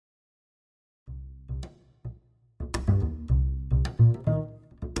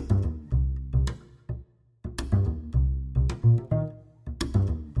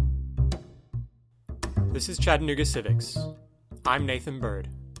This is Chattanooga Civics. I'm Nathan Bird.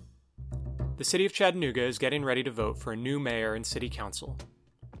 The city of Chattanooga is getting ready to vote for a new mayor and city council.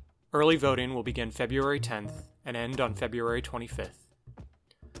 Early voting will begin February 10th and end on February 25th.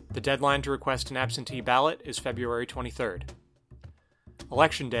 The deadline to request an absentee ballot is February 23rd.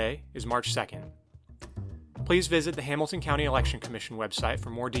 Election Day is March 2nd. Please visit the Hamilton County Election Commission website for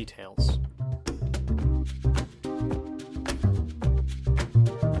more details.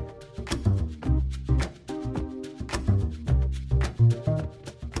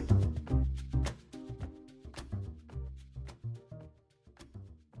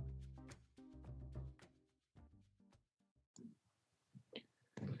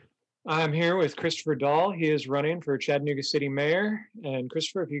 I'm here with Christopher Dahl. He is running for Chattanooga City Mayor. And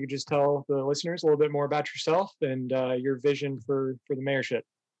Christopher, if you could just tell the listeners a little bit more about yourself and your vision for the mayorship.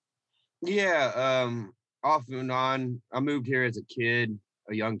 Yeah, off and on. I moved here as a kid,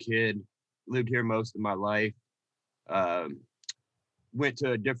 a young kid, lived here most of my life. Went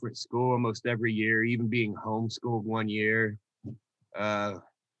to a different school almost every year, even being homeschooled one year. I've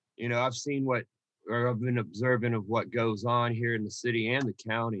seen I've been observant of what goes on here in the city and the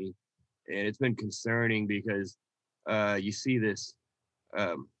county. And it's been concerning because you see this,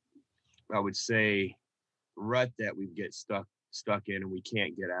 I would say, rut that we get stuck in and we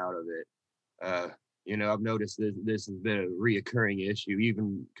can't get out of it. I've noticed this has been a reoccurring issue,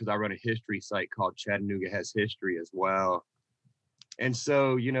 even because I run a history site called Chattanooga Has History as well. And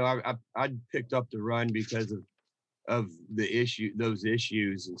so, I picked up the run because of those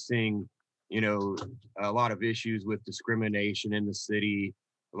issues, and seeing, a lot of issues with discrimination in the city,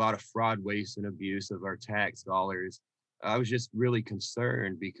 a lot of fraud, waste, and abuse of our tax dollars. I was just really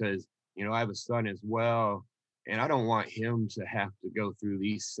concerned because, I have a son as well, and I don't want him to have to go through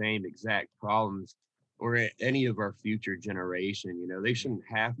these same exact problems, or any of our future generation. They shouldn't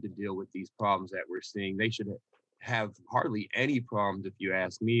have to deal with these problems that we're seeing. They should have hardly any problems, if you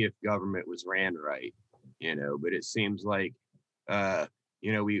ask me, if government was ran right, but it seems like,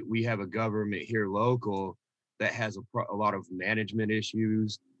 we have a government here local that has a lot of management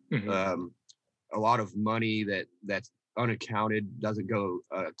issues, a lot of money that's unaccounted, doesn't go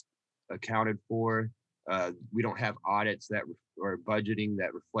accounted for. We don't have audits or budgeting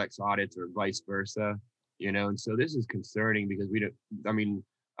that reflects audits, or vice versa, and so this is concerning because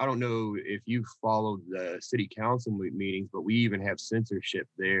I don't know if you followed the city council meetings, but we even have censorship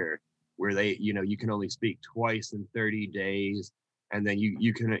there where you can only speak twice in 30 days. And then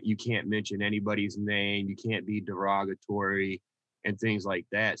you can't mention anybody's name. You can't be derogatory and things like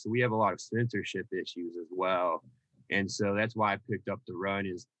that. So we have a lot of censorship issues as well. And so that's why I picked up the run,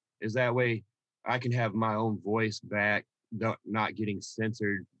 is that way I can have my own voice back, not getting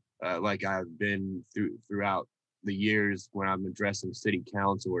censored like I've been throughout the years when I'm addressing city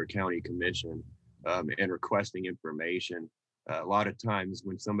council or county commission and requesting information. A lot of times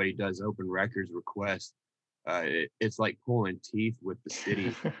when somebody does open records requests, it's like pulling teeth with the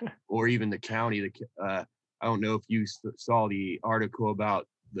city or even the county. I don't know if you saw the article about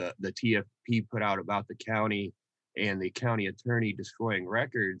the TFP put out about the county and the county attorney destroying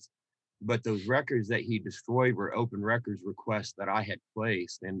records, but those records that he destroyed were open records requests that I had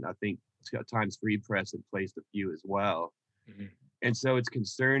placed, and I think Times Free Press had placed a few as well. Mm-hmm. And so it's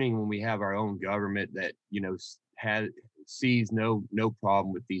concerning when we have our own government that sees no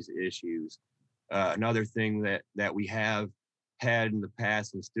problem with these issues. Another thing that we have had in the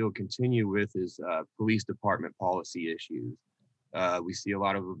past and still continue with is police department policy issues. We see a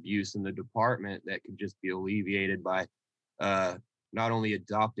lot of abuse in the department that could just be alleviated by not only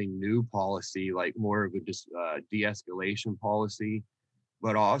adopting new policy, like more of a de-escalation policy,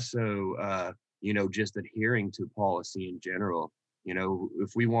 but also just adhering to policy in general.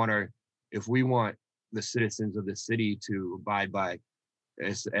 If we want the citizens of the city to abide by,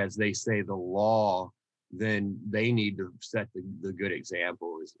 as they say, the law, then they need to set the good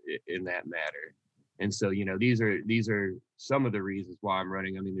example in that matter. And so, these are some of the reasons why I'm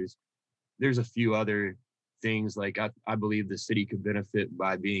running. There's a few other things, like I believe the city could benefit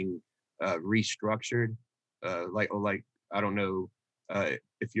by being restructured. Like I don't know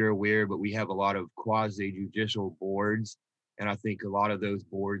if you're aware, but we have a lot of quasi-judicial boards, and I think a lot of those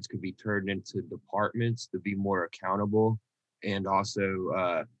boards could be turned into departments to be more accountable. And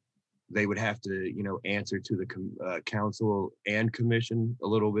also, they would have to, answer to the council and commission a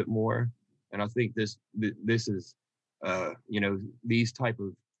little bit more. And I think this is, these type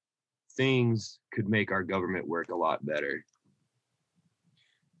of things could make our government work a lot better.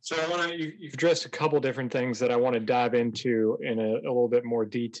 So you've addressed a couple different things that I want to dive into in a little bit more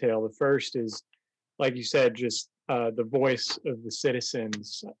detail. The first is, like you said, just the voice of the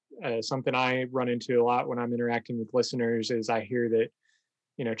citizens. Something I run into a lot when I'm interacting with listeners is I hear that,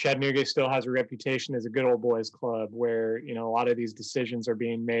 Chattanooga still has a reputation as a good old boys club where, a lot of these decisions are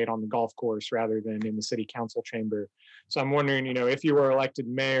being made on the golf course rather than in the city council chamber. So I'm wondering, if you were elected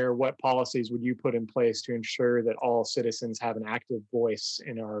mayor, what policies would you put in place to ensure that all citizens have an active voice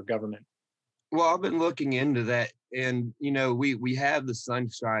in our government? Well, I've been looking into that, and we have the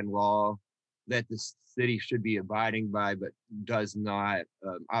sunshine law that the city should be abiding by, but does not.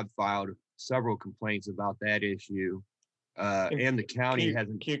 I've filed several complaints about that issue, And and the can county you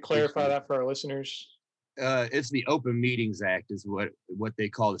hasn't can you clarify issued. that for our listeners? It's the Open Meetings Act, is what they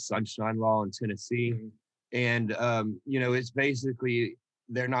call the sunshine law in Tennessee, Mhm. and it's basically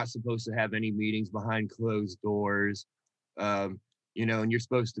they're not supposed to have any meetings behind closed doors. um, and you're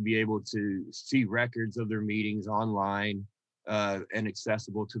supposed to be able to see records of their meetings online, and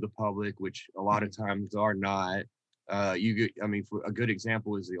accessible to the public, which a lot of Mhm. times are not. I mean, for a good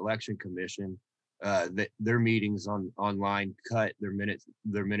example is the election commission. That their meetings online cut their minutes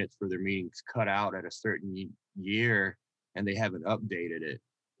for their meetings cut out at a certain year, and they haven't updated it.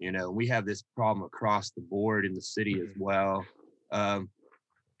 We have this problem across the board in the city as Mhm. well. um,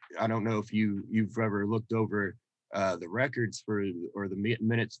 I don't know if you've ever looked over the records for or the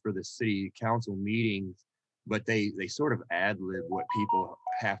minutes for the city council meetings, but they sort of ad lib what people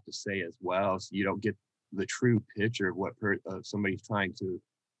have to say as well, so you don't get the true picture of what somebody's trying to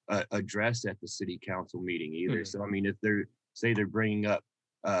address at the city council meeting either. Mhm. So I mean, if they're bringing up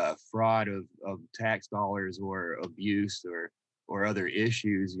fraud of tax dollars or abuse or other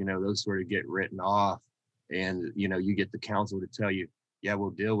issues, those sort of get written off, and you get the council to tell you, yeah,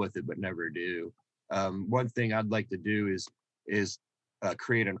 we'll deal with it, but never do. One thing I'd like to do is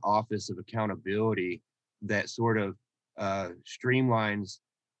create an office of accountability that sort of streamlines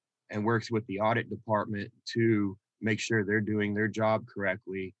and works with the audit department to make sure they're doing their job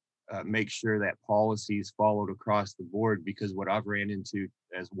correctly, make sure that policies followed across the board. Because what I've ran into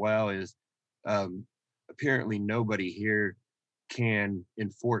as well is, um, apparently nobody here can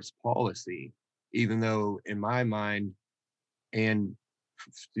enforce policy, even though in my mind, and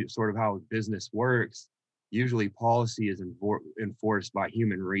sort of how business works, usually policy is enforced by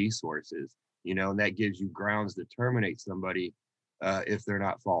human resources, and that gives you grounds to terminate somebody if they're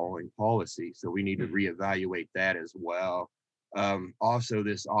not following policy. So we need to Mhm. reevaluate that as well. Also,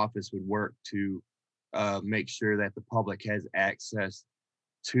 this office would work to make sure that the public has access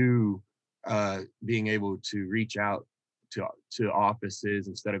to being able to reach out to offices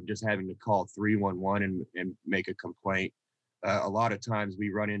instead of just having to call 311 and make a complaint. A lot of times we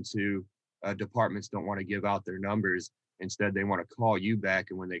run into departments don't want to give out their numbers. Instead, they want to call you back,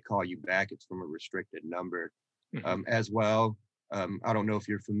 and when they call you back, it's from a restricted number. Mhm. As well, I don't know if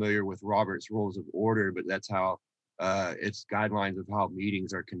you're familiar with Robert's Rules of Order, but that's how it's guidelines of how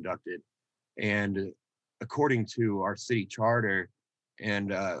meetings are conducted. And according to our city charter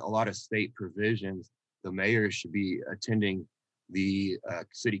and a lot of state provisions, the mayor should be attending the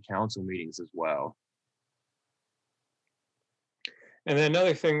city council meetings as well. And then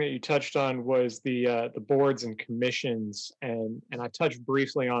another thing that you touched on was the boards and commissions, and I touched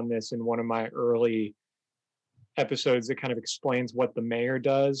briefly on this in one of my early episodes that kind of explains what the mayor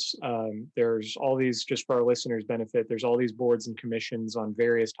does. There's all these, just for our listeners' benefit, there's all these boards and commissions on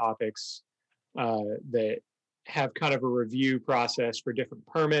various topics that have kind of a review process for different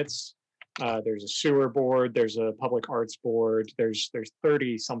permits. There's a sewer board, there's a public arts board, there's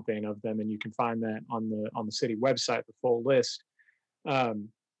 30 something of them, and you can find that on the city website, the full list. Um,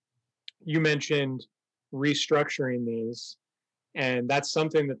 you mentioned restructuring these, and that's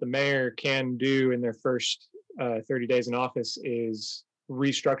something that the mayor can do in their first 30 days in office is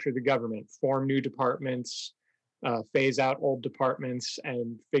restructure the government, form new departments, phase out old departments,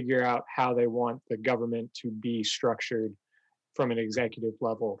 and figure out how they want the government to be structured from an executive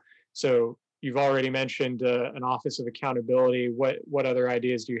level. So you've already mentioned an office of accountability. What other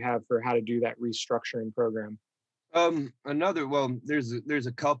ideas do you have for how to do that restructuring program? Well, there's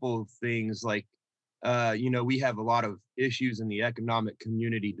a couple of things like, we have a lot of issues in the Economic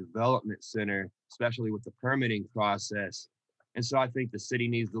Community Development Center, especially with the permitting process. And so I think the city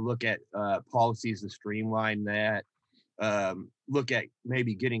needs to look at policies to streamline that, look at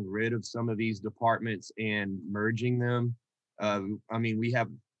maybe getting rid of some of these departments and merging them. I mean,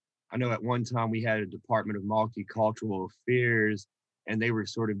 I know at one time we had a Department of Multicultural Affairs, and they were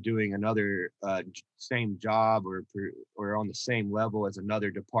sort of doing another same job or on the same level as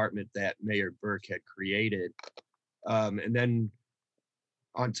another department that Mayor Burke had created. And then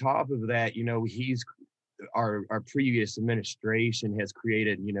on top of that, our previous administration has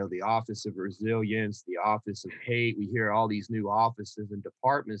created, the Office of Resilience, the Office of Hate. We hear all these new offices and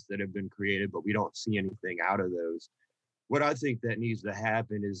departments that have been created, but we don't see anything out of those. What I think that needs to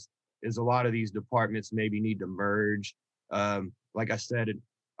happen is a lot of these departments maybe need to merge. Like I said,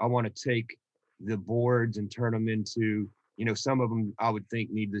 I want to take the boards and turn them into, some of them I would think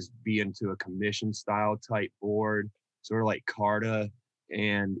need to be into a commission style type board, sort of like CARTA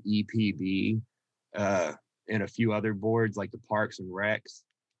and EPB, and a few other boards like the Parks and Recs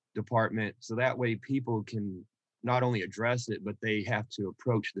department. So that way people can not only address it, but they have to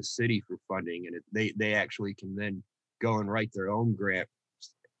approach the city for funding, and they actually can then go and write their own grant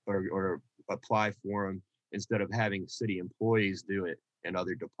or apply for them instead of having city employees do it and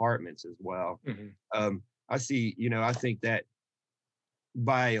other departments as well. Mm-hmm. I think that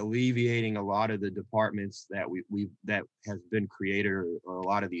by alleviating a lot of the departments that that has been created, or a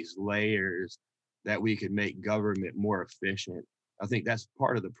lot of these layers, that we could make government more efficient. I think that's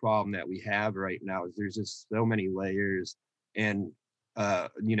part of the problem that we have right now, is there's just so many layers, and none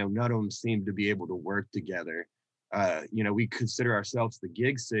of them seem to be able to work together. We consider ourselves the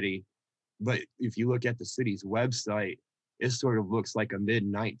gig city, but if you look at the city's website, it sort of looks like a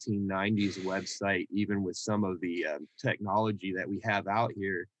mid-1990s website, even with some of the technology that we have out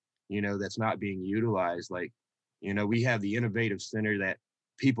here, that's not being utilized. Like, we have the Innovative Center that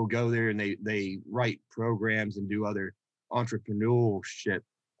people go there and they write programs and do other entrepreneurship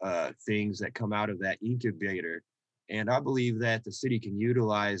things that come out of that incubator. And I believe that the city can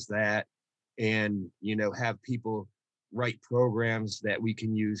utilize that and, have people write programs that we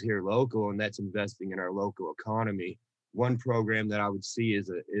can use here local, and that's investing in our local economy. One program that I would see is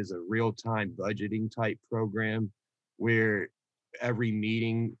a real-time budgeting type program, where every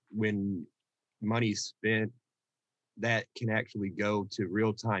meeting, when money's spent, that can actually go to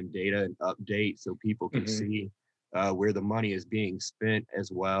real-time data and update, so people can mm-hmm. see where the money is being spent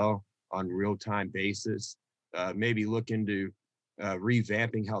as well on real-time basis. Maybe look into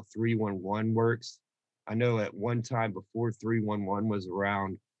revamping how 311 works. I know at one time, before 311 was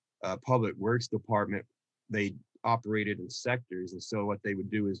around, Public Works Department, they operated in sectors. And so what they would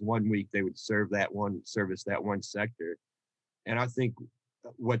do is 1 week they would service that one sector. And I think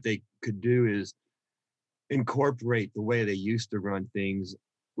what they could do is incorporate the way they used to run things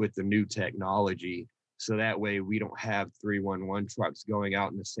with the new technology. So that way we don't have 311 trucks going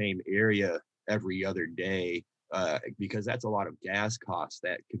out in the same area every other day, because that's a lot of gas costs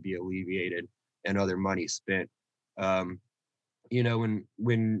that could be alleviated and other money spent.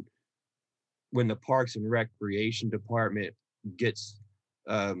 When the Parks and Recreation Department gets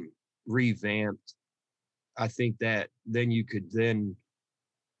revamped, I think that then you could then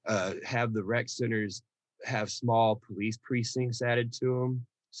have the rec centers have small police precincts added to them.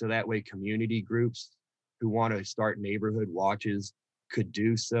 So that way community groups who want to start neighborhood watches could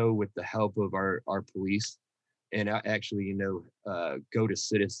do so with the help of our police, and actually, go to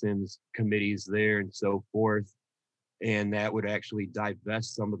citizens committees there and so forth. And that would actually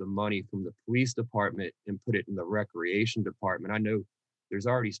divest some of the money from the police department and put it in the recreation department. I know there's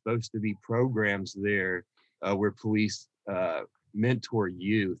already supposed to be programs there where police mentor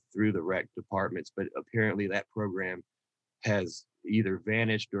youth through the rec departments, but apparently that program has either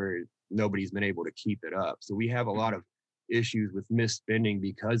vanished or nobody's been able to keep it up. So we have a lot of issues with misspending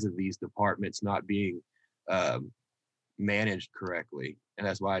because of these departments not being managed correctly. And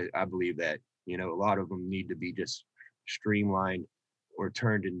that's why I believe that, a lot of them need to be just streamlined or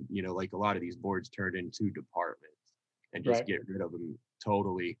turned in, like a lot of these boards turned into departments, and just get rid of them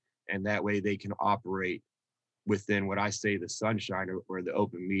totally. And that way they can operate within what I say the Sunshine or the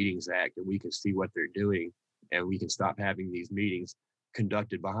Open Meetings Act, and we can see what they're doing, and we can stop having these meetings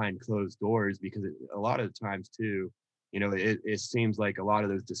conducted behind closed doors, because a lot of the times too, it seems like a lot of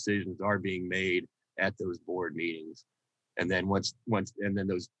those decisions are being made at those board meetings. And then and then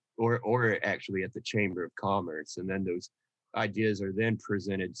those, or actually at the Chamber of Commerce, and then those ideas are then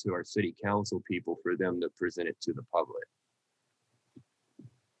presented to our city council people for them to present it to the public.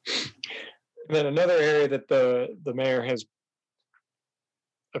 And then another area that the mayor has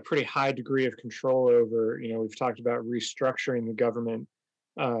a pretty high degree of control over, we've talked about restructuring the government,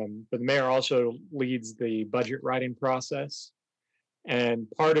 but the mayor also leads the budget writing process. And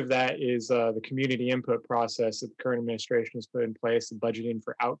part of that is the community input process that the current administration has put in place, the budgeting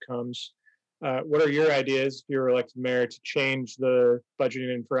for outcomes. What are your ideas, if you're elected mayor, to change the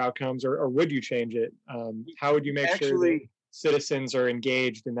budgeting for outcomes, or would you change it? How would you make sure that citizens are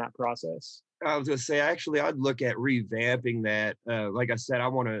engaged in that process? I was going to say, actually, I'd look at revamping that. Like I said, I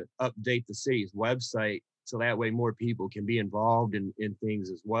want to update the city's website so that way more people can be involved in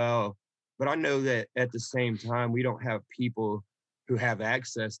things as well. but I know that at the same time, we don't have people who have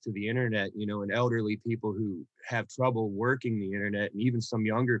access to the internet, and elderly people who have trouble working the internet, and even some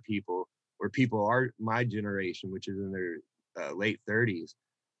younger people, or people are my generation, which is in their late 30s,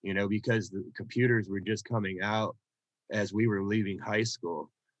 because the computers were just coming out as we were leaving high school.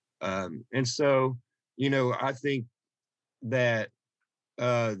 And so, I think that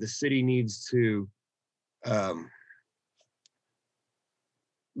the city needs to um,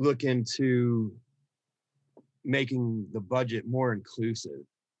 look into making the budget more inclusive.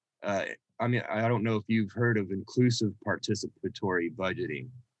 Uh, I mean, I don't know if you've heard of inclusive participatory budgeting,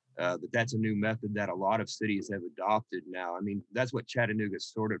 but that's a new method that a lot of cities have adopted now. I mean, that's what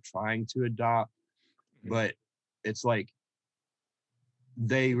Chattanooga's sort of trying to adopt, but it's like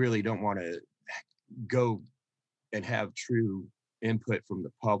they really don't want to go and have true input from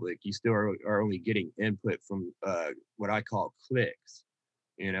the public. You still are only getting input from what I call clicks,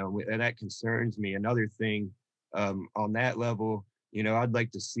 and that concerns me. Another thing on that level, I'd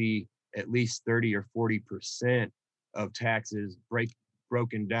like to see at least 30 or 40% of taxes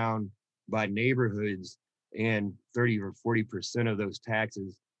broken down by neighborhoods, and 30 or 40% of those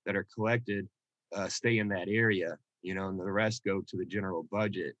taxes that are collected stay in that area, and the rest go to the general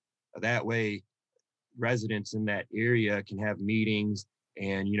budget. That way, residents in that area can have meetings,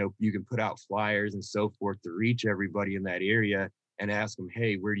 and you can put out flyers and so forth to reach everybody in that area and ask them,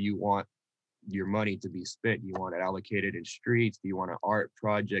 hey, where do you want your money to be spent? Do you want it allocated in streets? Do you want an art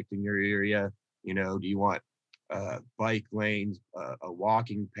project in your area? Do you want bike lanes, a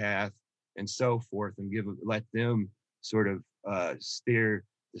walking path, and so forth, and let them sort of steer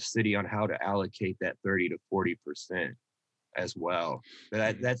the city on how to allocate that 30 to 40% as well.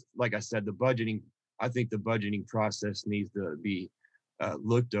 But that's, like I said, I think the budgeting process needs to be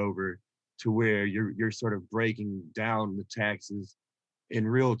looked over to where you're sort of breaking down the taxes in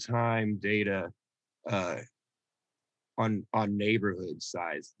real time data uh, on neighborhood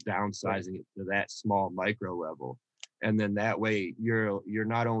size, downsizing it to that small micro level. And then that way you're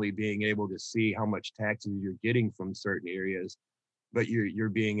not only being able to see how much taxes you're getting from certain areas, but you're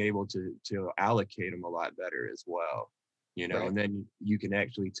being able to allocate them a lot better as well. Right. And then you can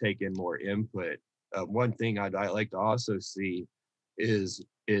actually take in more input. One thing I'd like to also see is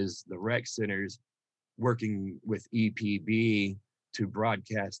the rec centers working with EPB to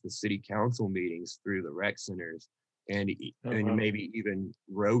broadcast the city council meetings through the rec centers, and wow. maybe even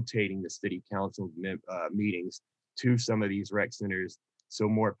rotating the city council meetings to some of these rec centers so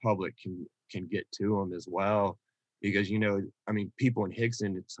more public can get to them as well. Because I mean, people in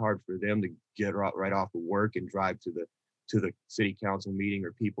Hickson, it's hard for them to get right off of work and drive to the city council meeting,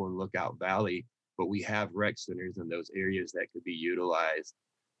 or people in Lookout Valley, but we have rec centers in those areas that could be utilized.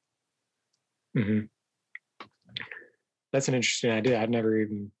 Mm-hmm. That's an interesting idea. I'd never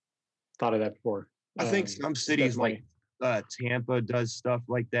even thought of that before. I think some cities definitely. like Tampa does stuff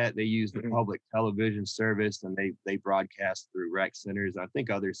like that. They use the public television service, and they broadcast through rec centers. I think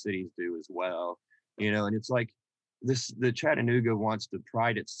other cities do as well. And it's like the Chattanooga wants to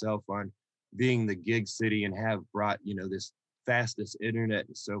pride itself on being the gig city and have brought, this fastest internet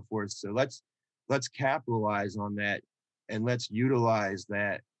and so forth. So let's capitalize on that, and let's utilize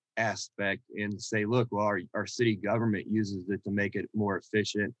that aspect and say, look, well, our city government uses it to make it more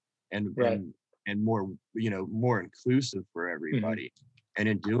efficient and right. and more, more inclusive for everybody. And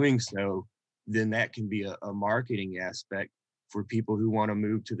in doing so, then that can be a marketing aspect for people who want to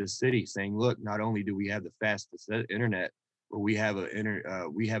move to the city, saying, look, not only do we have the fastest internet, but we have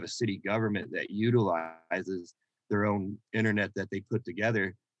a city government that utilizes their own internet that they put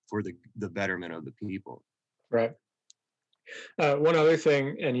together for the betterment of the people. Right. One other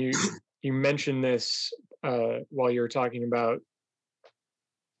thing, and you mentioned this while you were talking about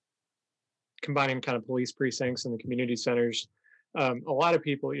combining kind of police precincts and the community centers. A lot of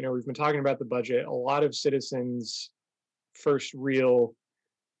people, we've been talking about the budget. A lot of citizens' first real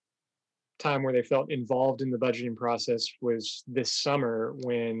time where they felt involved in the budgeting process was this summer,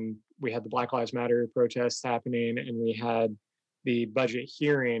 when we had the Black Lives Matter protests happening, and we had the budget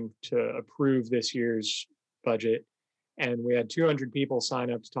hearing to approve this year's budget. And we had 200 people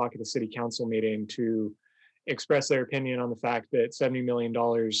sign up to talk at a city council meeting to express their opinion on the fact that $70 million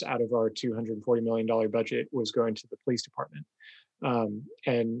out of our $240 million budget was going to the police department.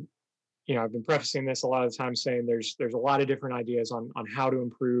 And I've been prefacing this a lot of times saying there's a lot of different ideas on how to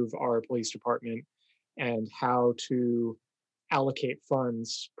improve our police department and how to allocate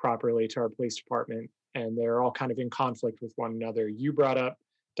funds properly to our police department. And they're all kind of in conflict with one another. You brought up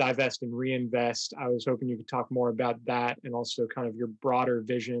divest and reinvest. I was hoping you could talk more about that, and also kind of your broader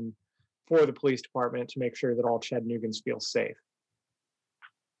vision for the police department to make sure that all Chattanoogans feel safe.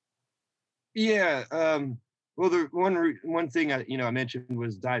 Yeah. Well, the one thing I mentioned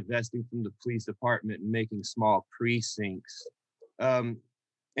was divesting from the police department and making small precincts. Um,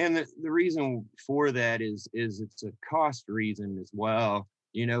 and the reason for that is it's a cost reason as well.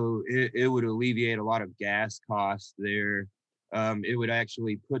 It would alleviate a lot of gas costs there. It would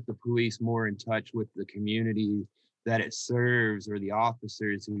actually put the police more in touch with the community that it serves, or the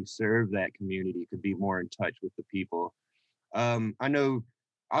officers who serve that community could be more in touch with the people. I know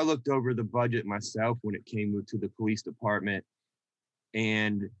I looked over the budget myself when it came to the police department,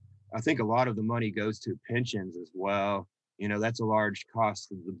 and I think a lot of the money goes to pensions as well. That's a large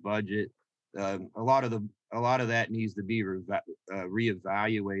cost of the budget. A lot of that needs to be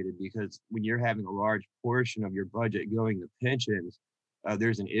reevaluated, because when you're having a large portion of your budget going to pensions,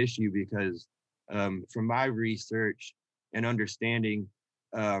 there's an issue because from my research and understanding,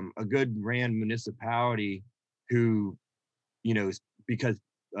 a good ran municipality who because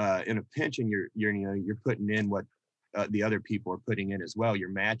in a pension you're putting in what the other people are putting in as well. You're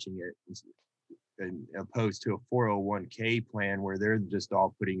matching it, and opposed to a 401k plan where they're just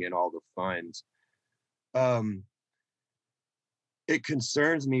all putting in all the funds. Um, it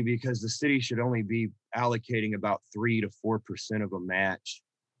concerns me because the city should only be allocating about 3 to 4% of a match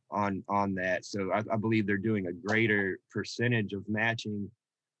on that. So I believe they're doing a greater percentage of matching,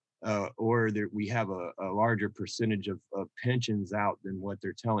 or we have a larger percentage of pensions out than what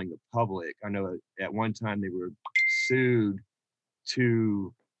they're telling the public. I know at one time they were sued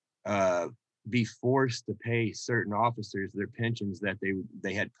to uh, be forced to pay certain officers their pensions that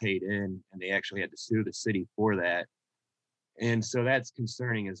they had paid in, and they actually had to sue the city for that. And so that's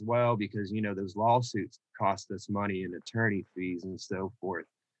concerning as well, because those lawsuits cost us money and attorney fees and so forth.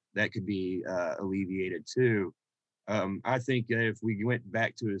 That could be alleviated too. I think if we went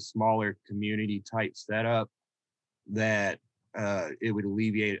back to a smaller community type setup, that it would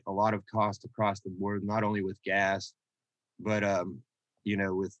alleviate a lot of cost across the board, not only with gas, but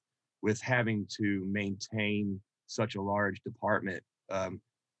with having to maintain such a large department.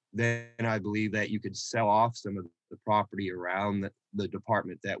 Then I believe that you could sell off some of the property around the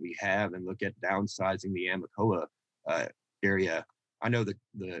department that we have and look at downsizing the Amacola uh, area. I know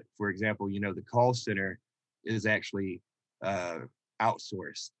for example, the call center is actually uh,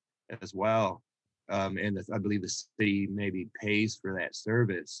 outsourced as well. And I believe the city maybe pays for that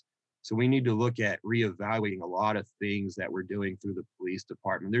service. So we need to look at reevaluating a lot of things that we're doing through the police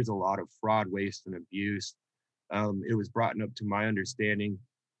department. There's a lot of fraud, waste, and abuse. It was brought up to my understanding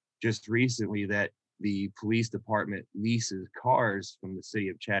just recently that the police department leases cars from the city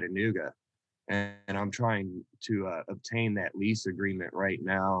of Chattanooga. And I'm trying to obtain that lease agreement right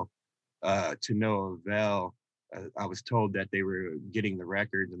now, to no avail. I was told that they were getting the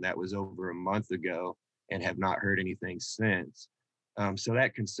records, and that was over a month ago, and have not heard anything since. So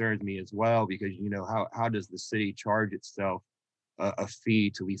that concerns me as well, because how does the city charge itself a fee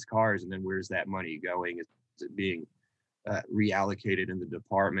to lease cars, and then where's that money going? Is it being reallocated in the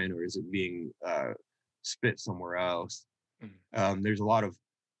department, or is it being spit somewhere else? There's a lot of,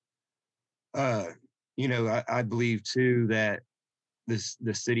 I believe too that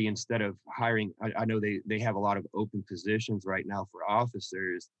the city, instead of hiring, I know they have a lot of open positions right now for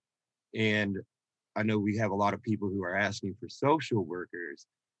officers, and I know we have a lot of people who are asking for social workers.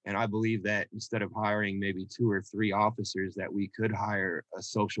 And I believe that instead of hiring maybe 2 or 3 officers, that we could hire a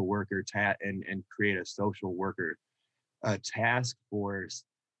social worker and create a social worker task force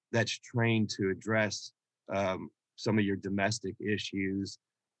that's trained to address some of your domestic issues,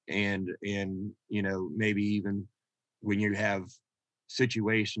 and maybe even when you have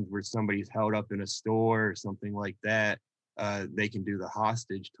situations where somebody's held up in a store or something like that, they can do the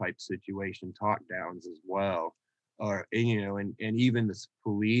hostage type situation talk downs as well. Or and even the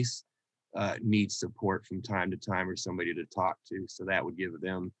police need support from time to time, or somebody to talk to, so that would give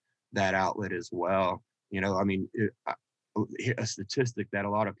them that outlet as well. I mean, a statistic that a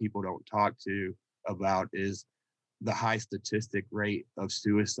lot of people don't talk to about is the high statistic rate of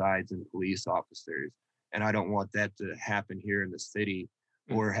suicides in police officers. And I don't want that to happen here in the city,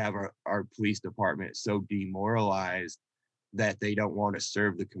 or have our police department so demoralized that they don't want to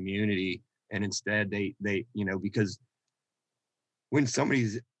serve the community. And instead they because when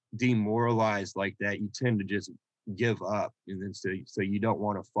somebody's demoralized like that, you tend to just give up. And then so you don't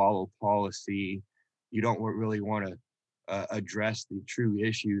want to follow policy. You don't really want to address the true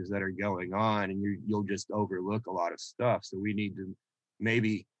issues that are going on, and you'll just overlook a lot of stuff. So we need to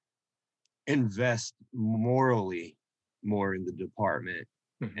maybe invest morally more in the department,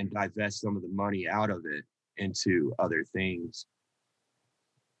 and divest some of the money out of it into other things.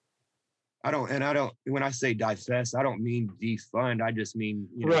 when I say divest, I don't mean defund. I just mean,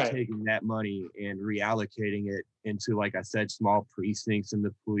 Right. taking that money and reallocating it into, like I said, small precincts in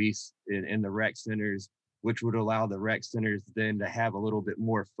the police in the rec centers, which would allow the rec centers then to have a little bit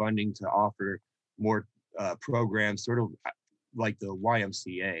more funding to offer more programs, sort of like the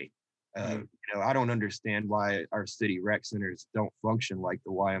YMCA. Mhm. I don't understand why our city rec centers don't function like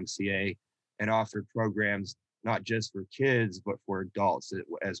the YMCA and offer programs not just for kids but for adults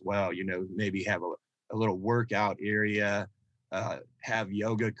as well. Maybe have a little workout area, have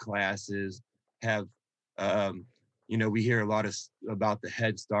yoga classes, have we hear a lot about the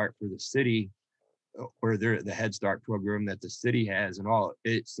Head Start for the city, or the Head Start program that the city has, and all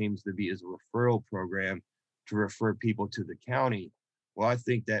it seems to be is a referral program to refer people to the county. Well, I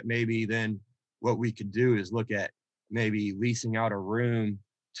think that maybe then what we could do is look at maybe leasing out a room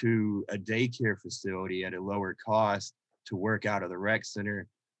to a daycare facility at a lower cost to work out of the rec center.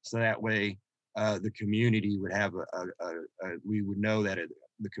 So that way the community would have we would know that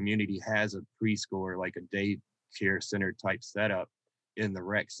the community has a preschool or like a daycare center type setup in the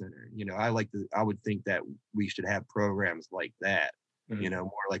rec center. I would think that we should have programs like that, Mhm.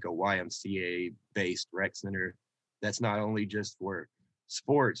 more like a YMCA based rec center that's not only just for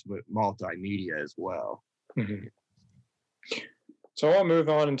sports but multimedia as well. Mhm. So I'll move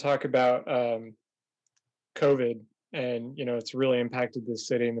on and talk about COVID, and it's really impacted the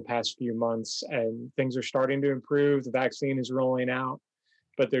city in the past few months, and things are starting to improve. The vaccine is rolling out,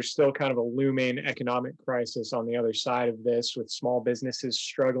 but there's still kind of a looming economic crisis on the other side of this, with small businesses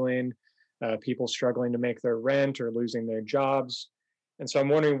struggling, people struggling to make their rent or losing their jobs. And so I'm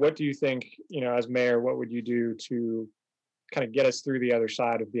wondering, what do you think, as mayor, what would you do to kind of get us through the other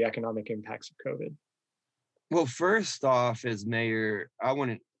side of the economic impacts of COVID? Well, first off, as mayor, I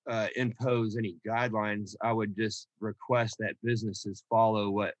wouldn't impose any guidelines. I would just request that businesses follow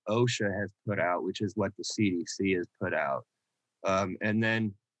what OSHA has put out, which is what the CDC has put out. And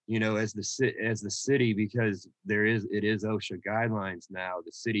then, as the city, because it is OSHA guidelines now,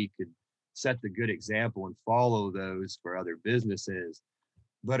 the city could set the good example and follow those for other businesses.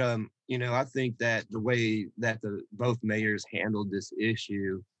 But I think that the way that the both mayors handled this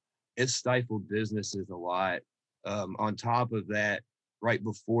issue, it stifled businesses a lot. On top of that, right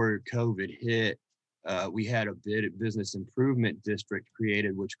before COVID hit, we had a business improvement district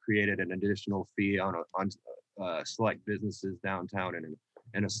created, which created an additional fee on select businesses downtown and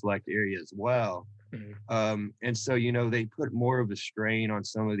in a select area as well. Mhm. And so, they put more of a strain on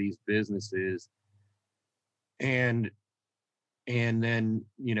some of these businesses, and then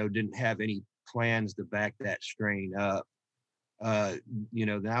didn't have any plans to back that strain up.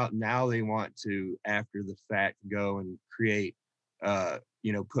 Now they want to, after the fact, go and create,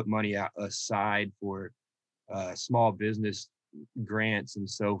 put money aside for small business grants and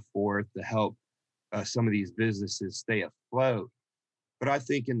so forth to help some of these businesses stay afloat. But I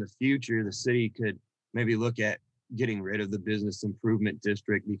think in the future, the city could maybe look at getting rid of the business improvement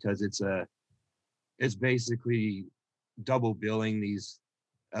district, because it's basically double billing these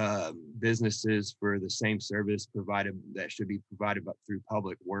businesses for the same service provided that should be provided through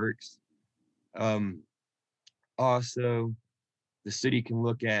public works. Um, Also, the city can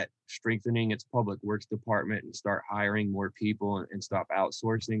look at strengthening its public works department and start hiring more people and stop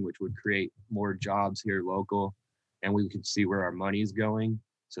outsourcing, which would create more jobs here local, and we could see where our money's going.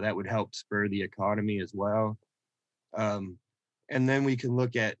 So that would help spur the economy as well. Um, and then we can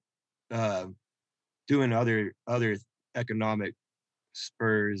look at uh, doing other economic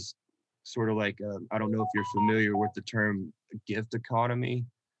spurs, sort of like I don't know if you're familiar with the term gift economy,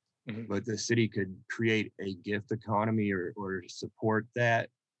 Mhm. but the city could create a gift economy or support that.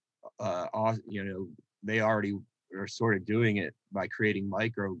 They already are sort of doing it by creating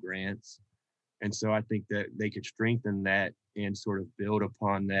micro grants, and so I think that they could strengthen that and sort of build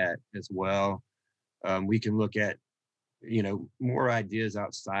upon that as well. We can look at more ideas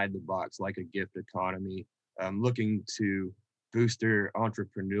outside the box, like a gift economy, looking to boost their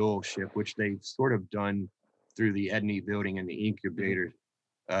entrepreneurship, which they've sort of done through the Edney building and the Mhm. incubator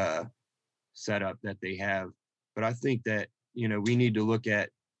uh, setup that they have. But I think that we need to look at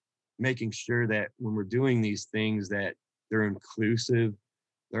making sure that when we're doing these things, that they're inclusive,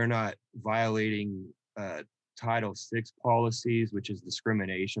 they're not violating Title VI policies, which is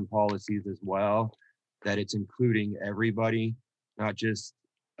discrimination policies as well, that it's including everybody, not just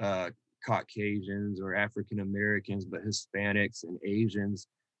uh, Caucasians or African Americans, but Hispanics and Asians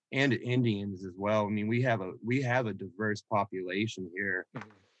and Indians as well. I mean, we have a diverse population here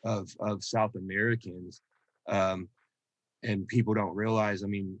Mhm. of South Americans, um, and people don't realize. I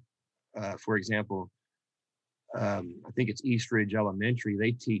mean, for example, I think it's East Ridge Elementary.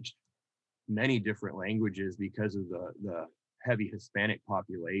 They teach many different languages because of the heavy Hispanic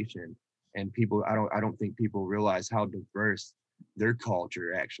population. And people, I don't think people realize how diverse their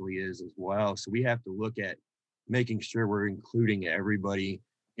culture actually is as well. So we have to look at making sure we're including everybody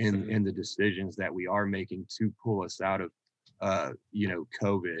in the decisions that we are making to pull us out of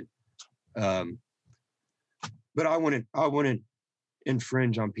COVID. Um, but I wouldn't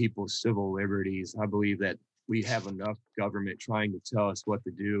infringe on people's civil liberties. I believe that we have enough government trying to tell us what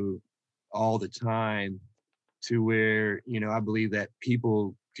to do all the time, to where, I believe that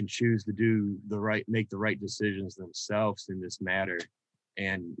people can choose to make the right decisions themselves in this matter,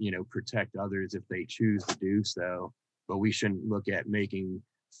 and, protect others if they choose to do so. But we shouldn't look at making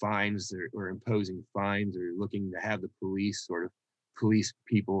fines or imposing fines, or looking to have the police sort of police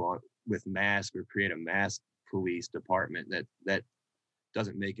people with masks, or create a mask police department. That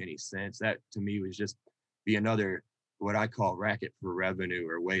doesn't make any sense. That to me was just be another, what I call, racket for revenue,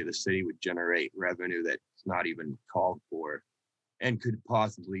 or way the city would generate revenue that's not even called for, and could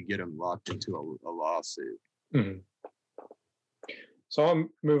possibly get them locked into a lawsuit. Mm-hmm. So I'll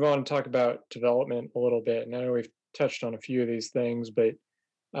move on and talk about development a little bit. And I know we've touched on a few of these things, but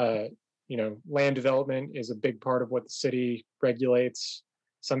land development is a big part of what the city regulates.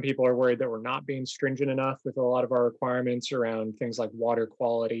 Some people are worried that we're not being stringent enough with a lot of our requirements around things like water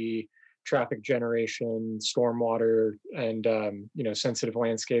quality, traffic generation, stormwater, and sensitive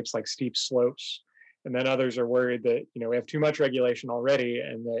landscapes like steep slopes. And then others are worried that we have too much regulation already,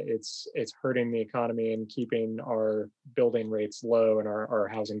 and that it's hurting the economy and keeping our building rates low and our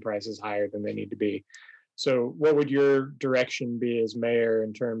housing prices higher than they need to be. So what would your direction be as mayor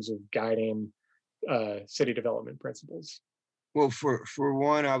in terms of guiding city development principles? Well, for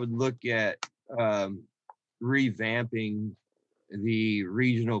one, I would look at revamping the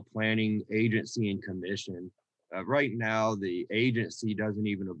regional planning agency and commission. Right now, the agency doesn't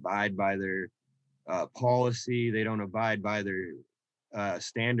even abide by their policy. They don't abide by their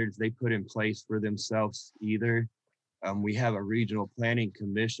standards they put in place for themselves either. We have a regional planning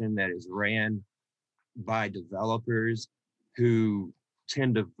commission that is ran by developers who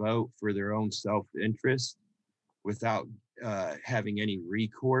tend to vote for their own self-interest without having any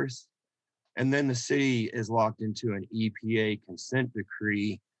recourse. And then the city is locked into an EPA consent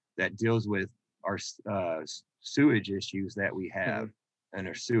decree that deals with our sewage issues that we have, and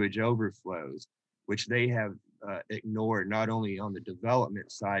our sewage overflows, which they have ignored, not only on the development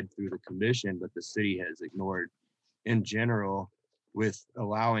side through the commission, but the city has ignored in general, with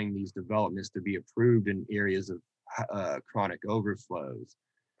allowing these developments to be approved in areas of chronic overflows.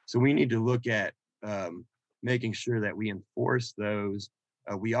 So we need to look at making sure that we enforce those.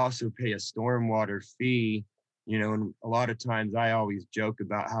 We also pay a stormwater fee, and a lot of times I always joke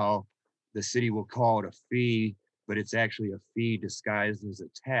about how the city will call it a fee, but it's actually a fee disguised as a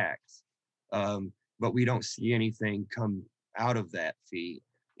tax. But we don't see anything come out of that fee.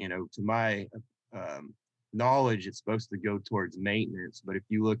 To my knowledge, it's supposed to go towards maintenance. But if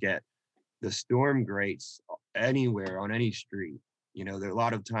you look at the storm grates anywhere on any street, there are a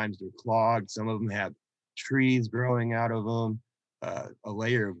lot of times they're clogged. Some of them have trees growing out of them, a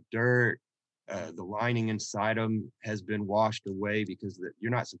layer of dirt. The lining inside them has been washed away because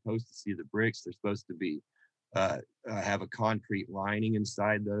you're not supposed to see the bricks. They're supposed to be have a concrete lining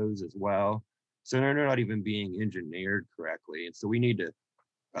inside those as well. So they're not even being engineered correctly. And so we need to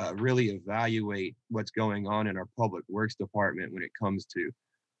really evaluate what's going on in our public works department when it comes to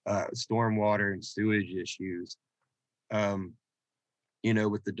stormwater and sewage issues.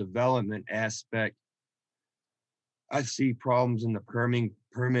 With the development aspect, I see problems in the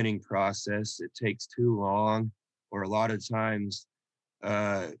permitting process. It takes too long, or a lot of times,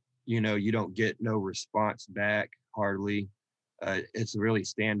 you don't get no response back hardly. It's a really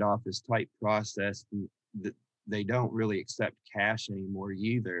standoffish type process. They don't really accept cash anymore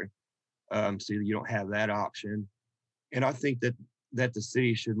either. So you don't have that option. And I think that the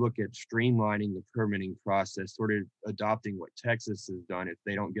city should look at streamlining the permitting process, sort of adopting what Texas has done. If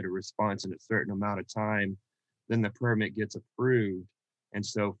they don't get a response in a certain amount of time, then the permit gets approved and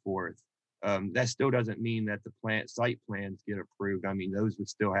so forth. That still doesn't mean that the site plans get approved. I mean, those would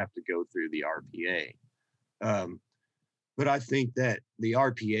still have to go through the RPA. But I think that the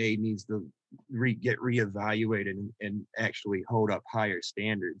RPA needs to get reevaluated and actually hold up higher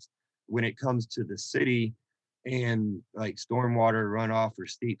standards when it comes to the city and like stormwater runoff or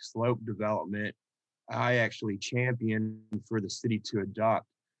steep slope development. I actually champion for the city to adopt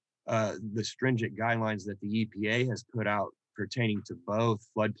the stringent guidelines that the EPA has put out pertaining to both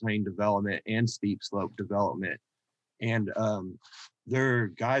floodplain development and steep slope development. And their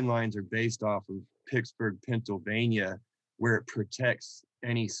guidelines are based off of Pittsburgh, Pennsylvania, where it protects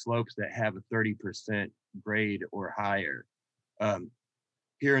any slopes that have a 30% grade or higher. Um,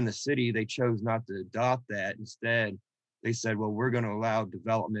 Here in the city, they chose not to adopt that. Instead, they said, well, we're going to allow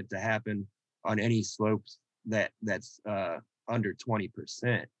development to happen on any slopes that's under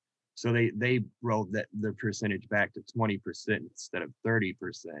 20%. So they rolled the percentage back to 20% instead of 30%,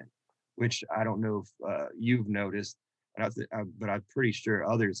 which I don't know if you've noticed, but I'm pretty sure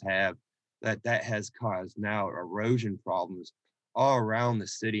others have, that has caused now erosion problems all around the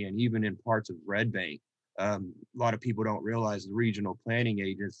city and even in parts of Red Bank. A lot of people don't realize the Regional Planning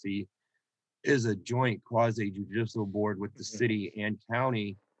Agency is a joint quasi-judicial board with the city and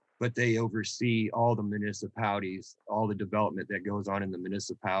county, but they oversee all the municipalities, all the development that goes on in the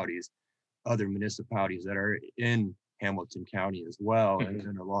municipalities, other municipalities that are in Hamilton County as well,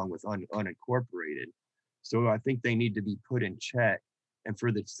 and along with unincorporated. So I think they need to be put in check, and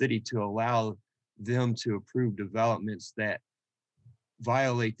for the city to allow them to approve developments that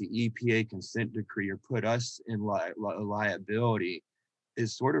violate the EPA consent decree or put us in liability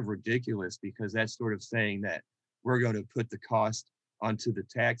is sort of ridiculous, because that's sort of saying that we're going to put the cost onto the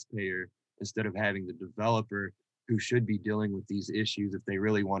taxpayer instead of having the developer, who should be dealing with these issues if they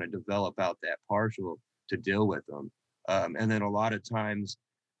really want to develop out that parcel, to deal with them. And then a lot of times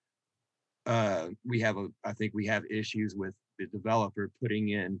I think we have issues with the developer putting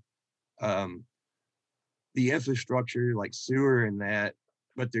in the infrastructure like sewer and that,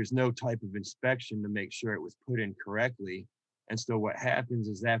 but there's no type of inspection to make sure it was put in correctly. And so what happens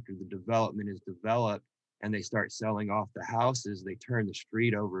is, after the development is developed and they start selling off the houses, they turn the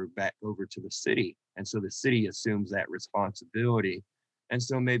street back over to the city. And so the city assumes that responsibility. And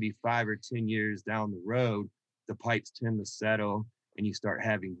so maybe 5 or 10 years down the road, the pipes tend to settle and you start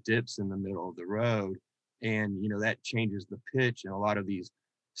having dips in the middle of the road. And, that changes the pitch. And a lot of these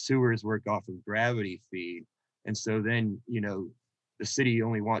sewers work off of gravity feed. And so then, the city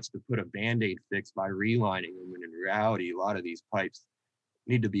only wants to put a Band-Aid fix by relining them, when in reality, a lot of these pipes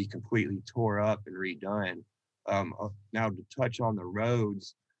need to be completely tore up and redone. Now, to touch on the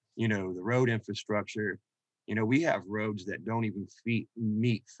roads, the road infrastructure, we have roads that don't even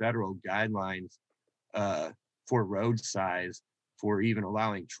meet federal guidelines for road size, for even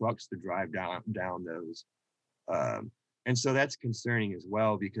allowing trucks to drive down those. And so that's concerning as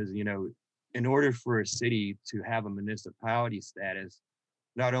well, because, in order for a city to have a municipality status,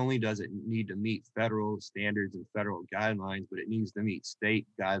 not only does it need to meet federal standards and federal guidelines, but it needs to meet state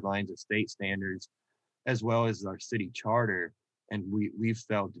guidelines and state standards, as well as our city charter. And we've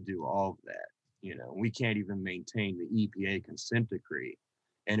failed to do all of that. We can't even maintain the EPA consent decree.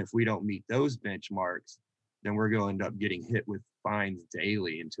 And if we don't meet those benchmarks, then we're going to end up getting hit with fines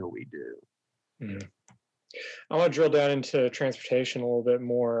daily until we do. Mm. I want to drill down into transportation a little bit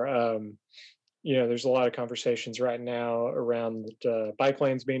more. There's a lot of conversations right now around bike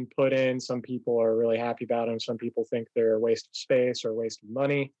lanes being put in. Some people are really happy about them. Some people think they're a waste of space or a waste of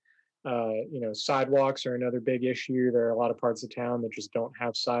money. Sidewalks are another big issue. There are a lot of parts of town that just don't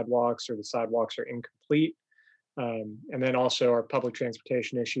have sidewalks, or the sidewalks are incomplete. And then also our public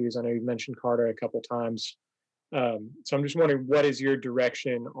transportation issues. I know you've mentioned Carter a couple times. So I'm just wondering, what is your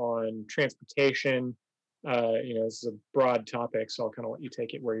direction on transportation? This is a broad topic, so I'll kind of let you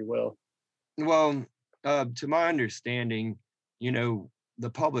take it where you will. Well, to my understanding, the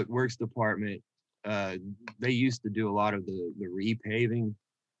Public Works Department, they used to do a lot of the repaving.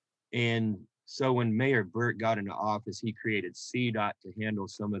 And so when Mayor Burt got into office, he created CDOT to handle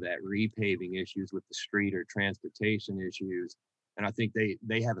some of that repaving issues with the street or transportation issues. And I think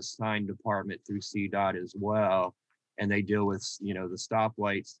they have a sign department through CDOT as well. And they deal with, the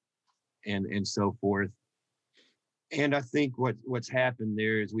stoplights and so forth. And I think what's happened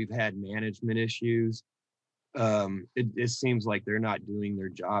there is we've had management issues. It seems like they're not doing their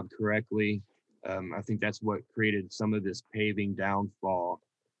job correctly. I think that's what created some of this paving downfall.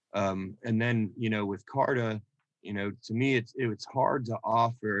 And then, with CARTA, to me, it's hard to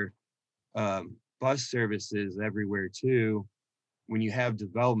offer bus services everywhere too, when you have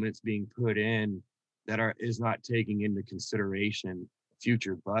developments being put in that is not taking into consideration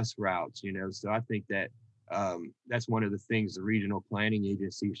future bus routes. So I think that that's one of the things the Regional Planning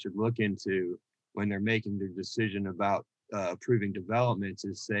Agency should look into when they're making their decision about approving developments,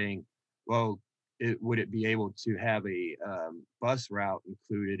 is saying, well, would it be able to have a bus route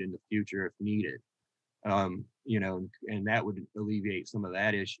included in the future if needed? And that would alleviate some of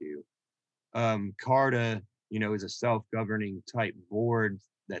that issue. CARTA, is a self-governing type board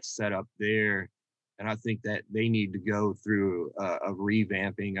that's set up there. And I think that they need to go through a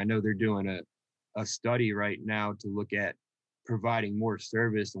revamping. I know they're doing a study right now to look at providing more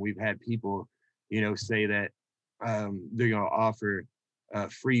service. And we've had people, say that they're going to offer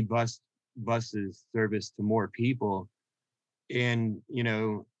free buses service to more people. And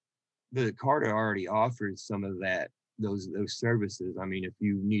the Carter already offers some of those services. I mean, if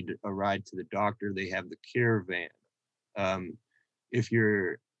you need a ride to the doctor, they have the caravan. If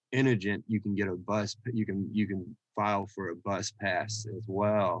you're indigent, you can get a bus. You can file for a bus pass as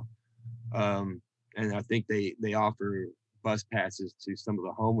well. And I think they offer bus passes to some of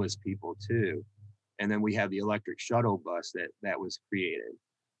the homeless people too. And then we have the electric shuttle bus that was created.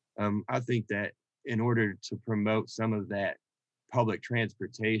 I think that in order to promote some of that public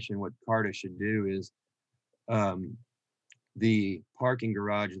transportation, what Carter should do is the parking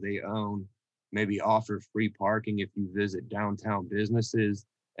garage they own maybe offer free parking if you visit downtown businesses,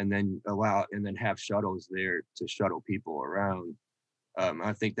 and then have shuttles there to shuttle people around.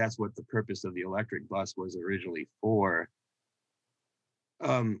 I think that's what the purpose of the electric bus was originally for.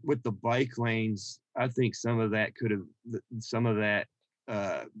 With the bike lanes, I think some of that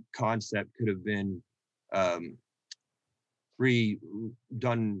concept could have been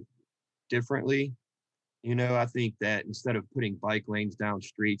redone differently. I think that instead of putting bike lanes down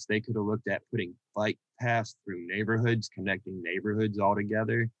streets, they could have looked at putting bike paths through neighborhoods, connecting neighborhoods all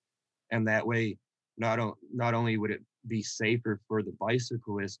together. And that way, not only would it be safer for the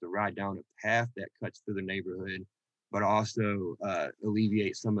bicyclist to ride down a path that cuts through the neighborhood, but also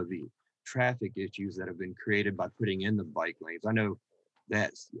alleviate some of the traffic issues that have been created by putting in the bike lanes. I know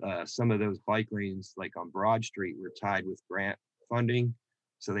that some of those bike lanes, like on Broad Street, were tied with grant funding.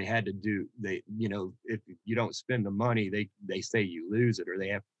 So they had to if you don't spend the money, they say you lose it, or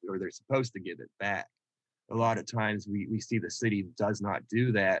they're supposed to give it back. A lot of times we see the city does not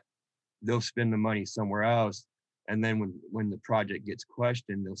do that. They'll spend the money somewhere else. And then when the project gets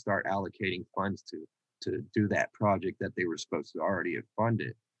questioned, they'll start allocating funds to do that project that they were supposed to already have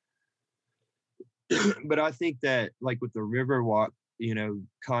funded. But I think that, like with the Riverwalk,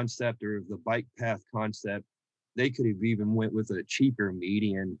 concept, or the bike path concept, they could have even went with a cheaper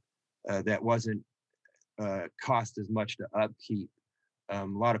median that wasn't cost as much to upkeep. A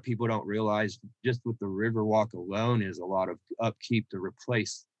lot of people don't realize just with the Riverwalk alone is a lot of upkeep to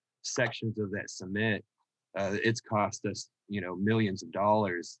replace sections of that cement. It's cost us, millions of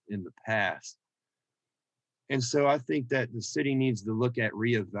dollars in the past. And so I think that the city needs to look at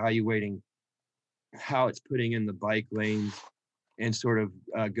reevaluating how it's putting in the bike lanes, and sort of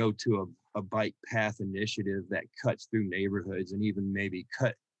go to a bike path initiative that cuts through neighborhoods, and even maybe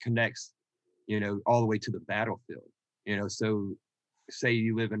connects, all the way to the battlefield. So say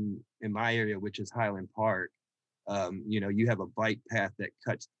you live in my area, which is Highland Park, you have a bike path that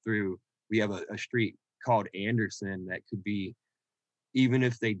cuts through. We have a street called Anderson that could be, even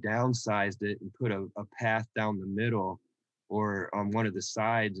if they downsized it and put a path down the middle or on one of the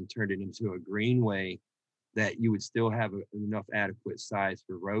sides and turned it into a greenway, that you would still have enough adequate size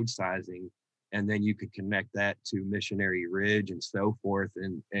for road sizing. And then you could connect that to Missionary Ridge and so forth,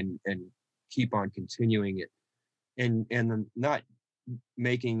 and keep on continuing it, and not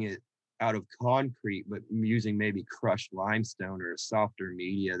making it out of concrete, but using maybe crushed limestone or a softer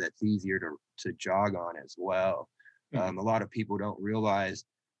media that's easier to jog on as well. A lot of people don't realize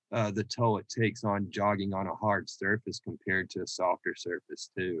the toll it takes on jogging on a hard surface compared to a softer surface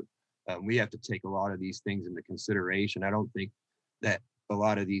too. We have to take a lot of these things into consideration. I don't think that a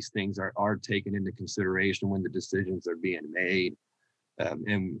lot of these things are taken into consideration when the decisions are being made.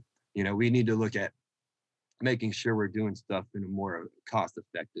 And we need to look at making sure we're doing stuff in a more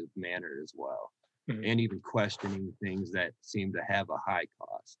cost-effective manner as well, and even questioning things that seem to have a high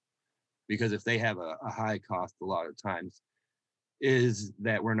cost. Because if they have a high cost, a lot of times is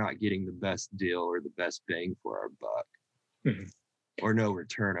that we're not getting the best deal or the best bang for our buck, or no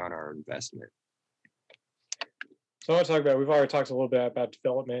return on our investment. So I want to talk about, we've already talked a little bit about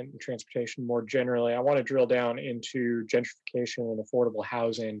development and transportation more generally. I want to drill down into gentrification and affordable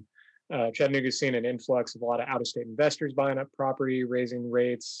housing. Chattanooga's seen an influx of a lot of out-of-state investors buying up property, raising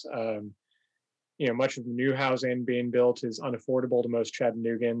rates. Much of the new housing being built is unaffordable to most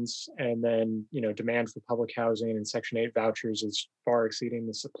Chattanoogans. And then, demand for public housing and Section 8 vouchers is far exceeding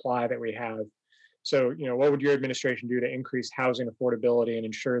the supply that we have. So, what would your administration do to increase housing affordability and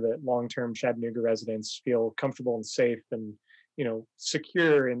ensure that long-term Chattanooga residents feel comfortable and safe and,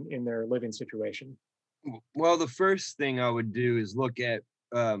 secure in their living situation? Well, the first thing I would do is look at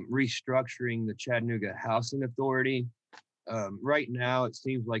restructuring the Chattanooga Housing Authority. Right now, it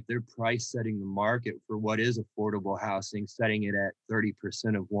seems like they're price setting the market for what is affordable housing, setting it at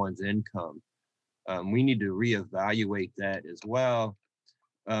 30% of one's income. We need to reevaluate that as well,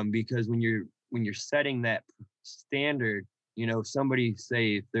 because when you're setting that standard, somebody,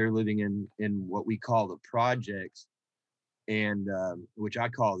 say if they're living in what we call the projects, and which I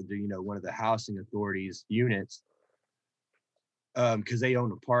call one of the housing authorities units, because they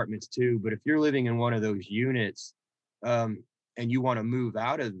own apartments too. But if you're living in one of those units, and you want to move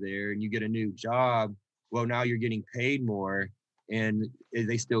out of there and you get a new job, well, now you're getting paid more, and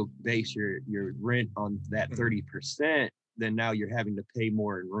they still base your rent on that 30%. Then now you're having to pay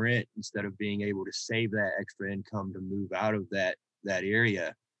more in rent instead of being able to save that extra income to move out of that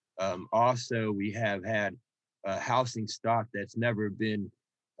area. Also, we have had housing stock that's never been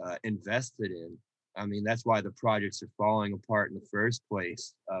invested in. I mean, that's why the projects are falling apart in the first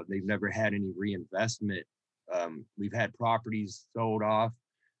place. They've never had any reinvestment. We've had properties sold off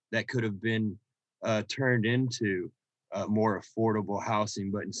that could have been turned into more affordable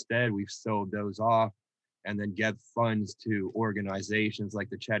housing, but instead we've sold those off and then give funds to organizations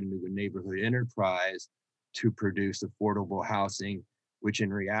like the Chattanooga Neighborhood Enterprise to produce affordable housing, which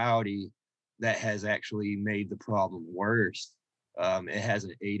in reality, that has actually made the problem worse. It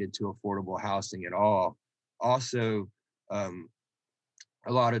hasn't aided to affordable housing at all. Also, a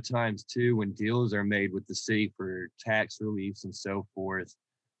lot of times too, when deals are made with the city for tax reliefs and so forth,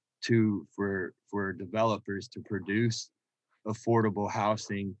 for developers to produce affordable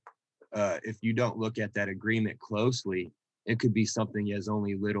housing, if you don't look at that agreement closely, it could be something as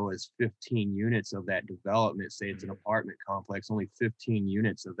only little as 15 units of that development. Say it's an apartment complex, only 15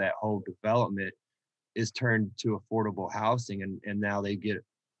 units of that whole development is turned to affordable housing, and now they get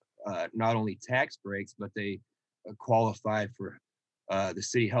not only tax breaks, but they qualify for the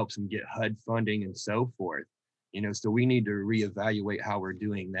city helps them get HUD funding and so forth. So we need to reevaluate how we're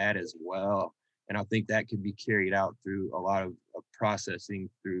doing that as well. And I think that could be carried out through a lot of processing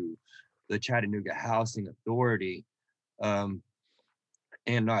through the Chattanooga Housing Authority. And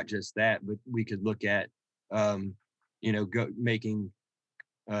not just that, but we could look at, making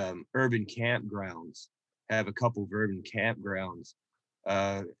urban campgrounds, have a couple of urban campgrounds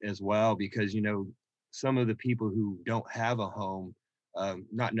as well, because, some of the people who don't have a home,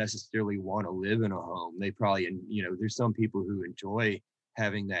 not necessarily want to live in a home. They probably, there's some people who enjoy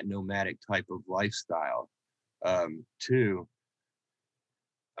having that nomadic type of lifestyle too.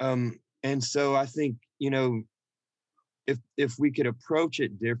 And so I think, if we could approach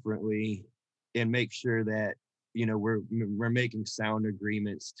it differently and make sure that, we're making sound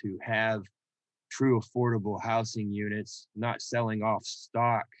agreements to have true affordable housing units, not selling off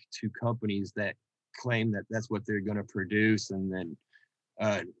stock to companies that claim that that's what they're going to produce and then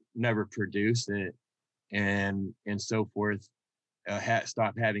never produce it, and so forth.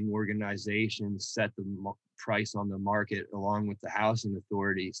 Stop having organizations set the price on the market along with the housing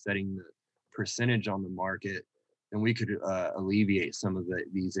authority setting the percentage on the market, then we could alleviate some of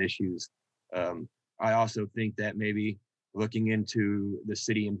these issues. I also think that maybe looking into the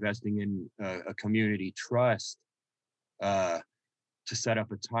city investing in a community trust to set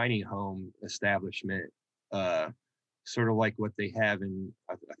up a tiny home establishment, sort of like what they have in,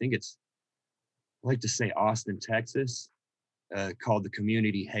 I think it's, I like to say Austin, Texas, called the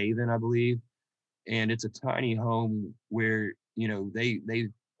Community Haven, I believe. And it's a tiny home where, they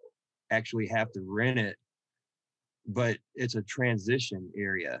actually have to rent it, but it's a transition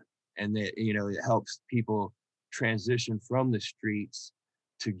area. And that, it helps people transition from the streets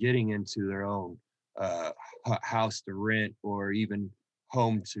to getting into their own house to rent or even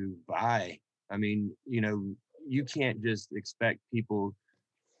home to buy. I mean, you can't just expect people,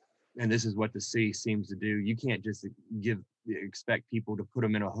 and this is what the city seems to do. You can't just expect people to put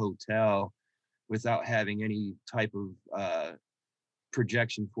them in a hotel without having any type of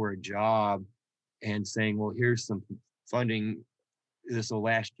projection for a job and saying, well, here's some funding. This will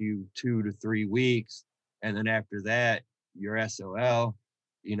last you 2 to 3 weeks. And then after that, you're SOL,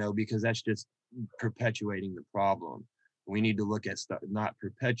 because that's just perpetuating the problem. We need to look at stuff, not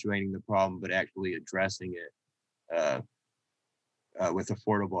perpetuating the problem, but actually addressing it with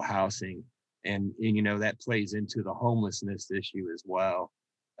affordable housing. And that plays into the homelessness issue as well,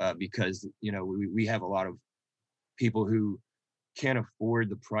 because, we have a lot of people who can't afford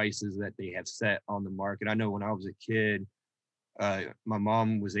the prices that they have set on the market. I know when I was a kid, my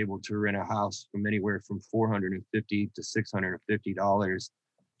mom was able to rent a house from anywhere from $450 to $650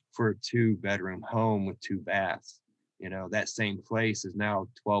 for a 2-bedroom home with 2 baths. That same place is now